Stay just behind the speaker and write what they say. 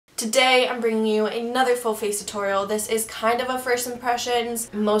Today I'm bringing you another full face tutorial. This is kind of a first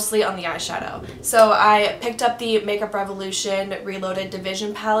impressions, mostly on the eyeshadow. So I picked up the Makeup Revolution Reloaded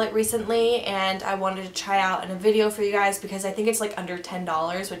Division palette recently and I wanted to try out in a video for you guys because I think it's like under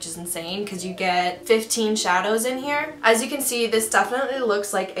 $10, which is insane because you get 15 shadows in here. As you can see, this definitely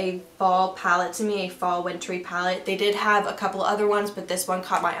looks like a fall palette to me, a fall wintry palette. They did have a couple other ones, but this one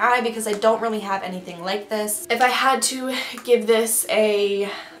caught my eye because I don't really have anything like this. If I had to give this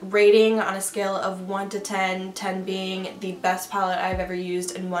a rating on a scale of 1 to 10, 10 being the best palette I've ever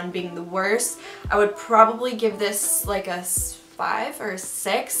used and 1 being the worst, I would probably give this like a 5 or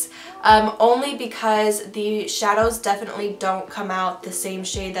 6, only because the shadows definitely don't come out the same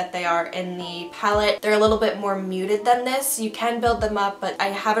shade that they are in the palette. They're a little bit more muted than this. You can build them up, but I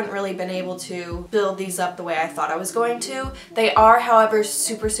haven't really been able to build these up the way I thought I was going to. They are, however,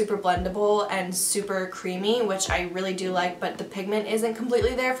 super blendable and super creamy, which I really do like, but the pigment isn't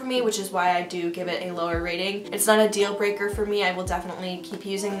completely there for me, which is why I do give it a lower rating. It's not a deal breaker for me. I will definitely keep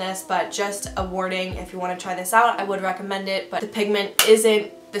using this, but just a warning, if you want to try this out, I would recommend it, but the pigment isn't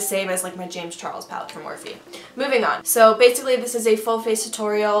the same as like my James Charles palette from Morphe. Moving on. So basically this is a full face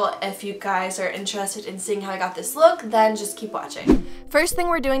tutorial. If you guys are interested in seeing how I got this look, then just keep watching. First thing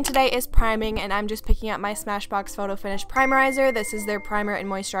we're doing today is priming, and I'm just picking up my Smashbox Photo Finish Primerizer. This is their primer and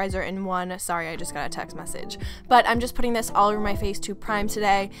moisturizer in one. Sorry, I just got a text message. But I'm just putting this all over my face to prime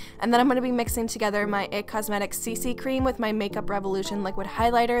today, and then I'm going to be mixing together my IT Cosmetics CC cream with my Makeup Revolution liquid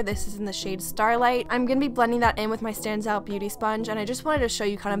highlighter. This is in the shade Starlight. I'm going to be blending that in with my StansOut beauty sponge, and I just wanted to show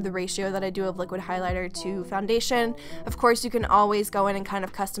you kind of the ratio that I do of liquid highlighter to foundation. Of course, you can always go in and kind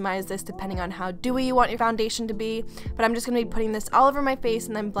of customize this depending on how dewy you want your foundation to be, but I'm just going to be putting this all over my face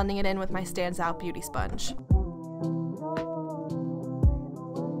and then blending it in with my StansOut beauty sponge.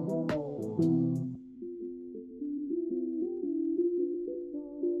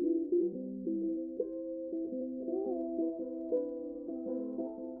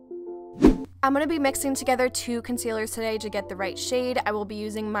 I'm going to be mixing together 2 concealers today to get the right shade. I will be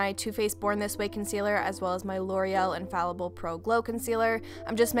using my Too Faced Born This Way concealer as well as my L'Oreal Infallible Pro Glow concealer.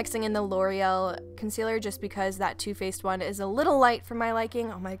 I'm just mixing in the L'Oreal concealer just because that Too Faced one is a little light for my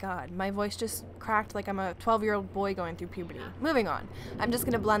liking. Oh my god, my voice just cracked like I'm a 12-year-old boy going through puberty. Moving on. I'm just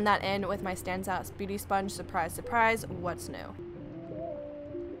going to blend that in with my StansOut beauty sponge. Surprise, surprise, what's new?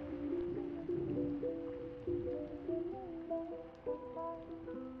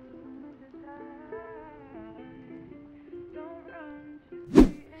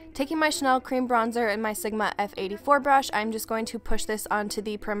 Taking my Chanel cream bronzer and my Sigma F84 brush, I'm just going to push this onto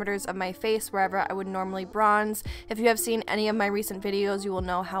the perimeters of my face wherever I would normally bronze. If you have seen any of my recent videos, you will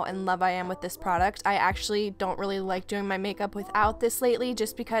know how in love I am with this product. I actually don't really like doing my makeup without this lately,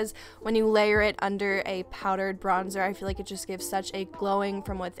 just because when you layer it under a powdered bronzer, I feel like it just gives such a glowing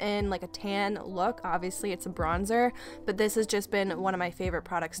from within, like a tan look. Obviously it's a bronzer, but this has just been one of my favorite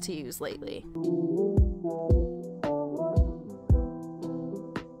products to use lately.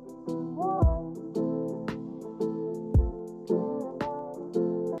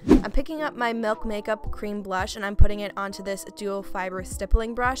 I'm picking up my Milk Makeup Cream Blush and I'm putting it onto this dual fiber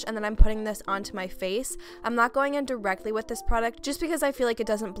stippling brush, and then I'm putting this onto my face. I'm not going in directly with this product just because I feel like it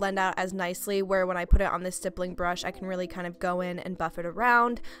doesn't blend out as nicely, where when I put it on this stippling brush I can really kind of go in and buff it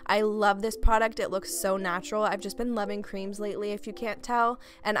around. I love this product. It looks so natural. I've just been loving creams lately, if you can't tell,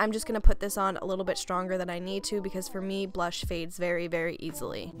 and I'm just going to put this on a little bit stronger than I need to because for me blush fades very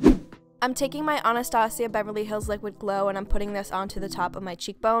easily. I'm taking my Anastasia Beverly Hills Liquid Glow and I'm putting this onto the top of my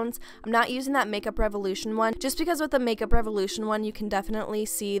cheekbones. I'm not using that Makeup Revolution one, just because with the Makeup Revolution one you can definitely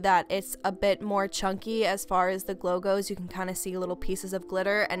see that it's a bit more chunky as far as the glow goes. You can kind of see little pieces of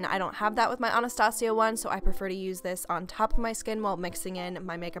glitter, and I don't have that with my Anastasia one, so I prefer to use this on top of my skin while mixing in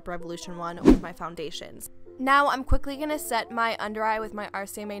my Makeup Revolution one with my foundations. Now I'm quickly going to set my under eye with my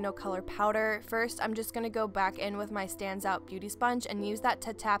RCMA No Color Powder. First, I'm just going to go back in with my StansOut beauty sponge and use that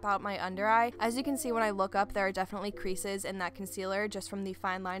to tap out my under eye. As you can see when I look up, there are definitely creases in that concealer just from the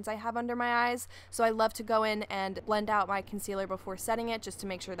fine lines I have under my eyes. So I love to go in and blend out my concealer before setting it just to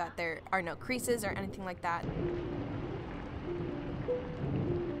make sure that there are no creases or anything like that.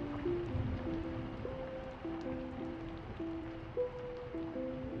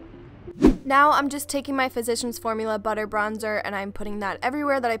 Now I'm just taking my Physicians Formula Butter Bronzer and I'm putting that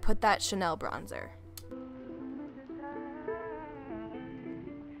everywhere that I put that Chanel bronzer.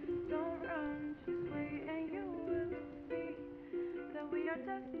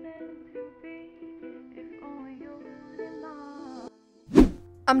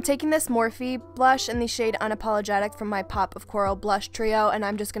 I'm taking this Morphe blush in the shade Unapologetic from my Pop of Coral blush trio, and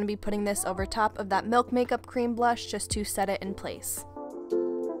I'm just going to be putting this over top of that Milk Makeup Cream blush just to set it in place.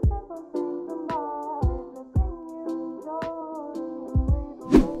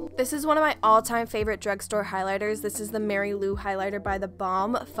 This is one of my all-time favorite drugstore highlighters. This is the Mary Lou highlighter by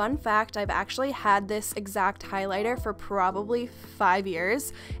theBalm. Fun fact, I've actually had this exact highlighter for probably 5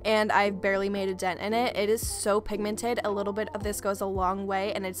 years, and I've barely made a dent in it. It is so pigmented. A little bit of this goes a long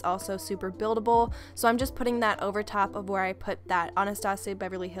way, and it's also super buildable. So I'm just putting that over top of where I put that Anastasia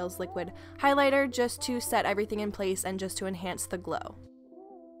Beverly Hills liquid highlighter just to set everything in place and just to enhance the glow.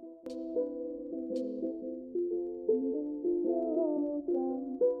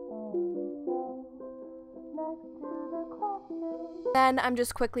 Then I'm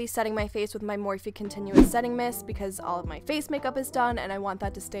just quickly setting my face with my Morphe Continuous Setting Mist because all of my face makeup is done and I want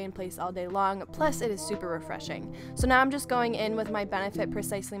that to stay in place all day long, plus it is super refreshing. So now I'm just going in with my Benefit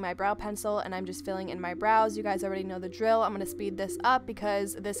Precisely My Brow Pencil and I'm just filling in my brows. You guys already know the drill. I'm going to speed this up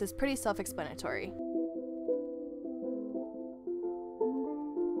because this is pretty self-explanatory.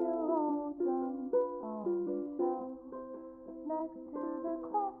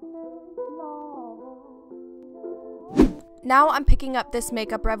 Now I'm picking up this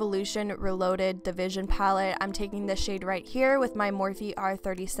Makeup Revolution Reloaded Division palette. I'm taking this shade right here with my Morphe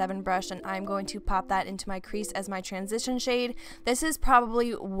R37 brush and I'm going to pop that into my crease as my transition shade. This is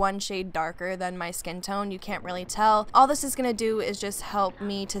probably one shade darker than my skin tone. You can't really tell. All this is going to do is just help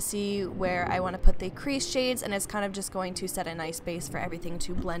me to see where I want to put the crease shades, and it's kind of just going to set a nice base for everything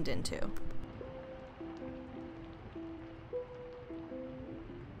to blend into.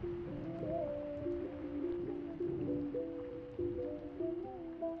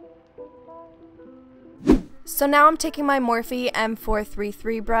 So now I'm taking my Morphe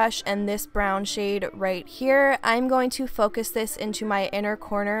M433 brush and this brown shade right here. I'm going to focus this into my inner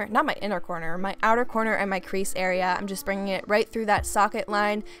corner, not my inner corner, my outer corner and my crease area. I'm just bringing it right through that socket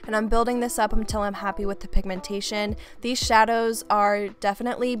line and I'm building this up until I'm happy with the pigmentation. These shadows are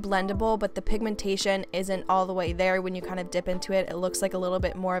definitely blendable, but the pigmentation isn't all the way there. When you kind of dip into it, it looks like a little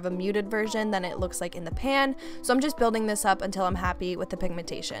bit more of a muted version than it looks like in the pan. So I'm just building this up until I'm happy with the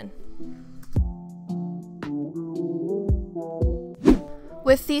pigmentation.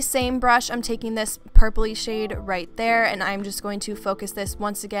 With the same brush, I'm taking this purpley shade right there and I'm just going to focus this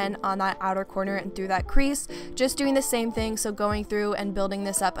once again on that outer corner and through that crease, just doing the same thing, so going through and building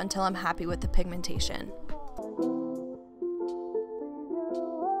this up until I'm happy with the pigmentation.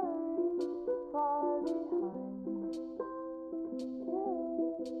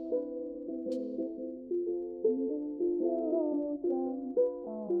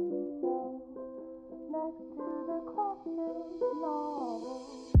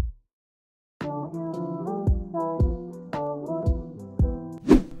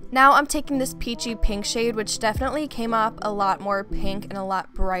 Now I'm taking this peachy pink shade, which definitely came up a lot more pink and a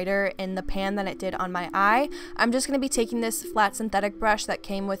lot brighter in the pan than it did on my eye. I'm just going to be taking this flat synthetic brush that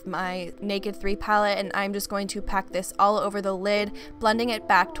came with my Naked 3 palette and I'm just going to pack this all over the lid, blending it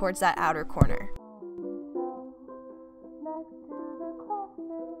back towards that outer corner.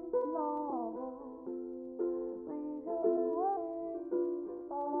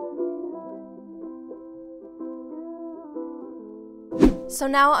 So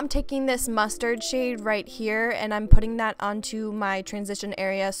now I'm taking this mustard shade right here and I'm putting that onto my transition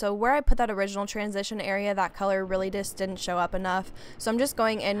area. So where I put that original transition area, that color really just didn't show up enough. So I'm just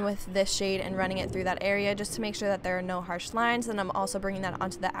going in with this shade and running it through that area just to make sure that there are no harsh lines. And I'm also bringing that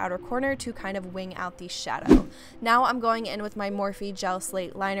onto the outer corner to kind of wing out the shadow. Now I'm going in with my Morphe Gel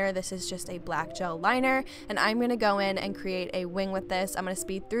Slate Liner. This is just a black gel liner and I'm going to go in and create a wing with this. I'm going to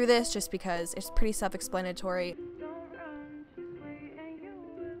speed through this just because it's pretty self-explanatory.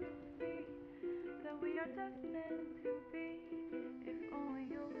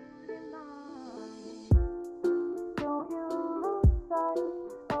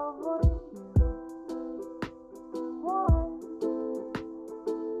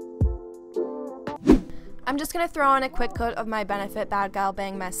 I'm just going to throw on a quick coat of my Benefit Bad Gal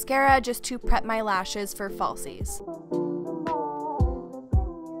Bang mascara just to prep my lashes for falsies.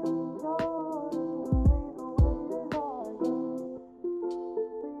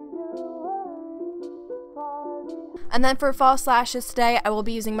 And then for false lashes today, I will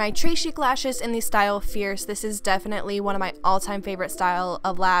be using my Tree Chic lashes in the style Fierce. This is definitely one of my all-time favorite style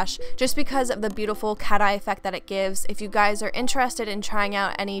of lash, just because of the beautiful cat eye effect that it gives. If you guys are interested in trying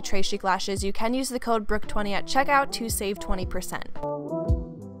out any Tree Chic lashes, you can use the code BROOK20 at checkout to save 20%.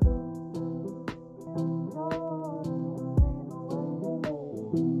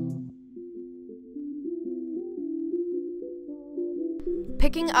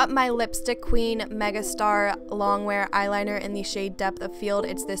 Picking up my Lipstick Queen Megastar Longwear eyeliner in the shade Depth of Field.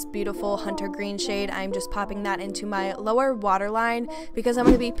 It's this beautiful hunter green shade. I'm just popping that into my lower waterline because I'm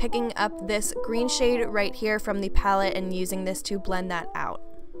going to be picking up this green shade right here from the palette and using this to blend that out.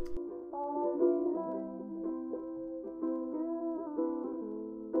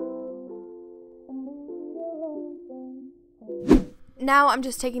 Now I'm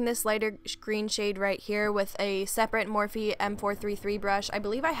just taking this lighter green shade right here with a separate Morphe M433 brush. I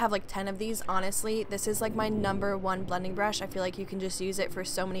believe I have like 10 of these, honestly. This is like my #1 blending brush. I feel like you can just use it for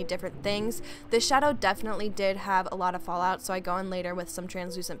so many different things. This shadow definitely did have a lot of fallout, so I go in later with some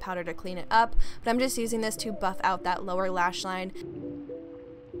translucent powder to clean it up, but I'm just using this to buff out that lower lash line.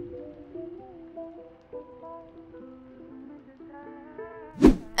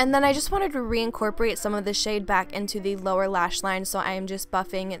 And then I just wanted to reincorporate some of the shade back into the lower lash line, so I am just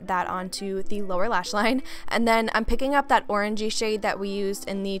buffing that onto the lower lash line. And then I'm picking up that orangey shade that we used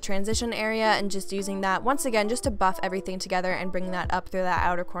in the transition area and just using that once again just to buff everything together and bring that up through that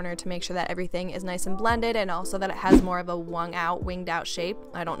outer corner to make sure that everything is nice and blended, and also that it has more of a winged out shape.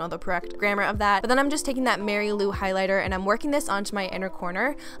 I don't know the correct grammar of that. But then I'm just taking that Mary Lou highlighter and I'm working this onto my inner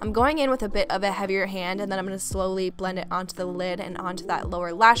corner. I'm going in with a bit of a heavier hand, and then I'm going to slowly blend it onto the lid and onto that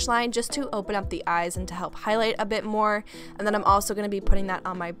lower lash line just to open up the eyes and to help highlight a bit more. And then I'm also going to be putting that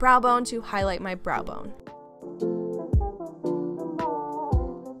on my brow bone to highlight my brow bone.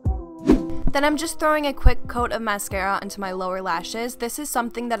 Then I'm just throwing a quick coat of mascara into my lower lashes. This is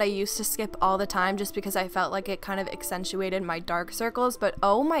something that I used to skip all the time just because I felt like it kind of accentuated my dark circles, but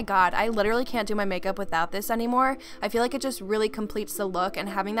oh my god, I literally can't do my makeup without this anymore. I feel like it just really completes the look, and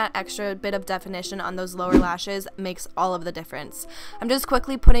having that extra bit of definition on those lower lashes makes all of the difference. I'm just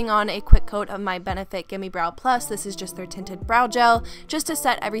quickly putting on a quick coat of my Benefit Gimme Brow Plus. This is just their tinted brow gel, just to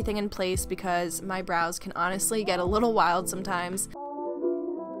set everything in place because my brows can honestly get a little wild sometimes.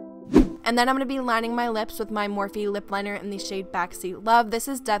 And then I'm going to be lining my lips with my Morphe lip liner in the shade Backseat Love. This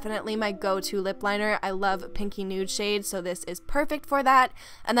is definitely my go-to lip liner. I love pinky nude shade, so this is perfect for that.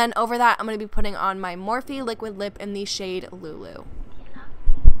 And then over that, I'm going to be putting on my Morphe liquid lip in the shade Lulu.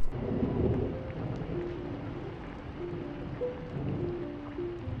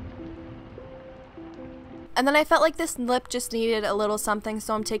 And then I felt like this lip just needed a little something,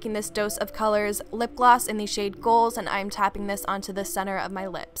 so I'm taking this Dose of Colors lip gloss in the shade Goals, and I'm tapping this onto the center of my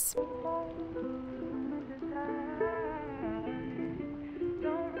lips.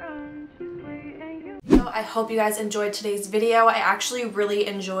 So I hope you guys enjoyed today's video. I actually really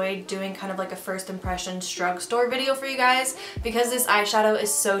enjoyed doing kind of like a first impressions drugstore video for you guys because this eyeshadow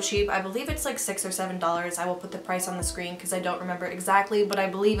is so cheap. I believe it's like $6 or $7. I will put the price on the screen because I don't remember exactly, but I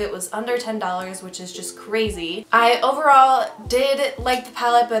believe it was under $10, which is just crazy. I overall did like the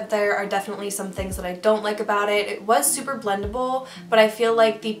palette, but there are definitely some things that I don't like about it. It was super blendable, but I feel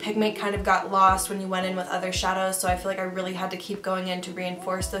like the pigment kind of got lost when you went in with other shadows, so I feel like I really had to keep going in to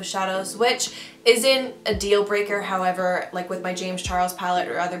reinforce those shadows, which isn't a deal breaker. However, like with my James Charles palette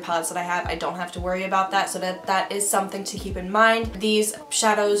or other palettes that I have, I don't have to worry about that, so that is something to keep in mind. These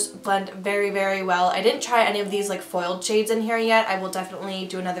shadows blend very, very well. I didn't try any of these like foiled shades in here yet. I will definitely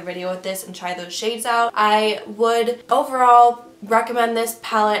do another video with this and try those shades out. I would overall recommend this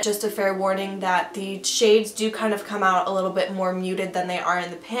palette. Just a fair warning that the shades do kind of come out a little bit more muted than they are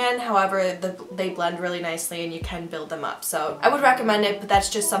in the pan. However, they blend really nicely and you can build them up. So I would recommend it, but that's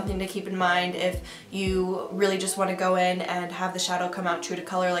just something to keep in mind if you really just want to go in and have the shadow come out true to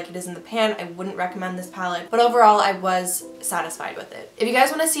color like it is in the pan. I wouldn't recommend this palette, but overall I was satisfied with it. If you guys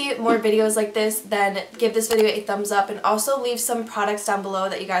want to see more videos like this, then give this video a thumbs up and also leave some products down below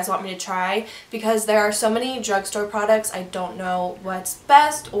that you guys want me to try, because there are so many drugstore products. I don't know what's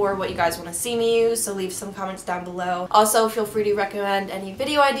best or what you guys want to see me use, so leave some comments down below. Also, feel free to recommend any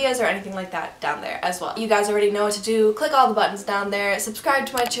video ideas or anything like that down there as well. You guys already know what to do. Click all the buttons down there, subscribe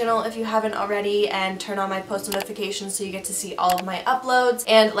to my channel if you haven't already, and turn on my post notifications so you get to see all of my uploads.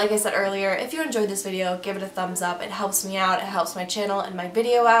 And like I said earlier, if you enjoyed this video, give it a thumbs up. It helps me out, it helps my channel and my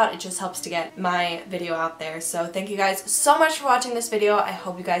video out. It just helps to get my video out there. So thank you guys so much for watching this video. I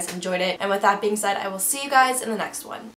hope you guys enjoyed it, and with that being said, I will see you guys in the next one.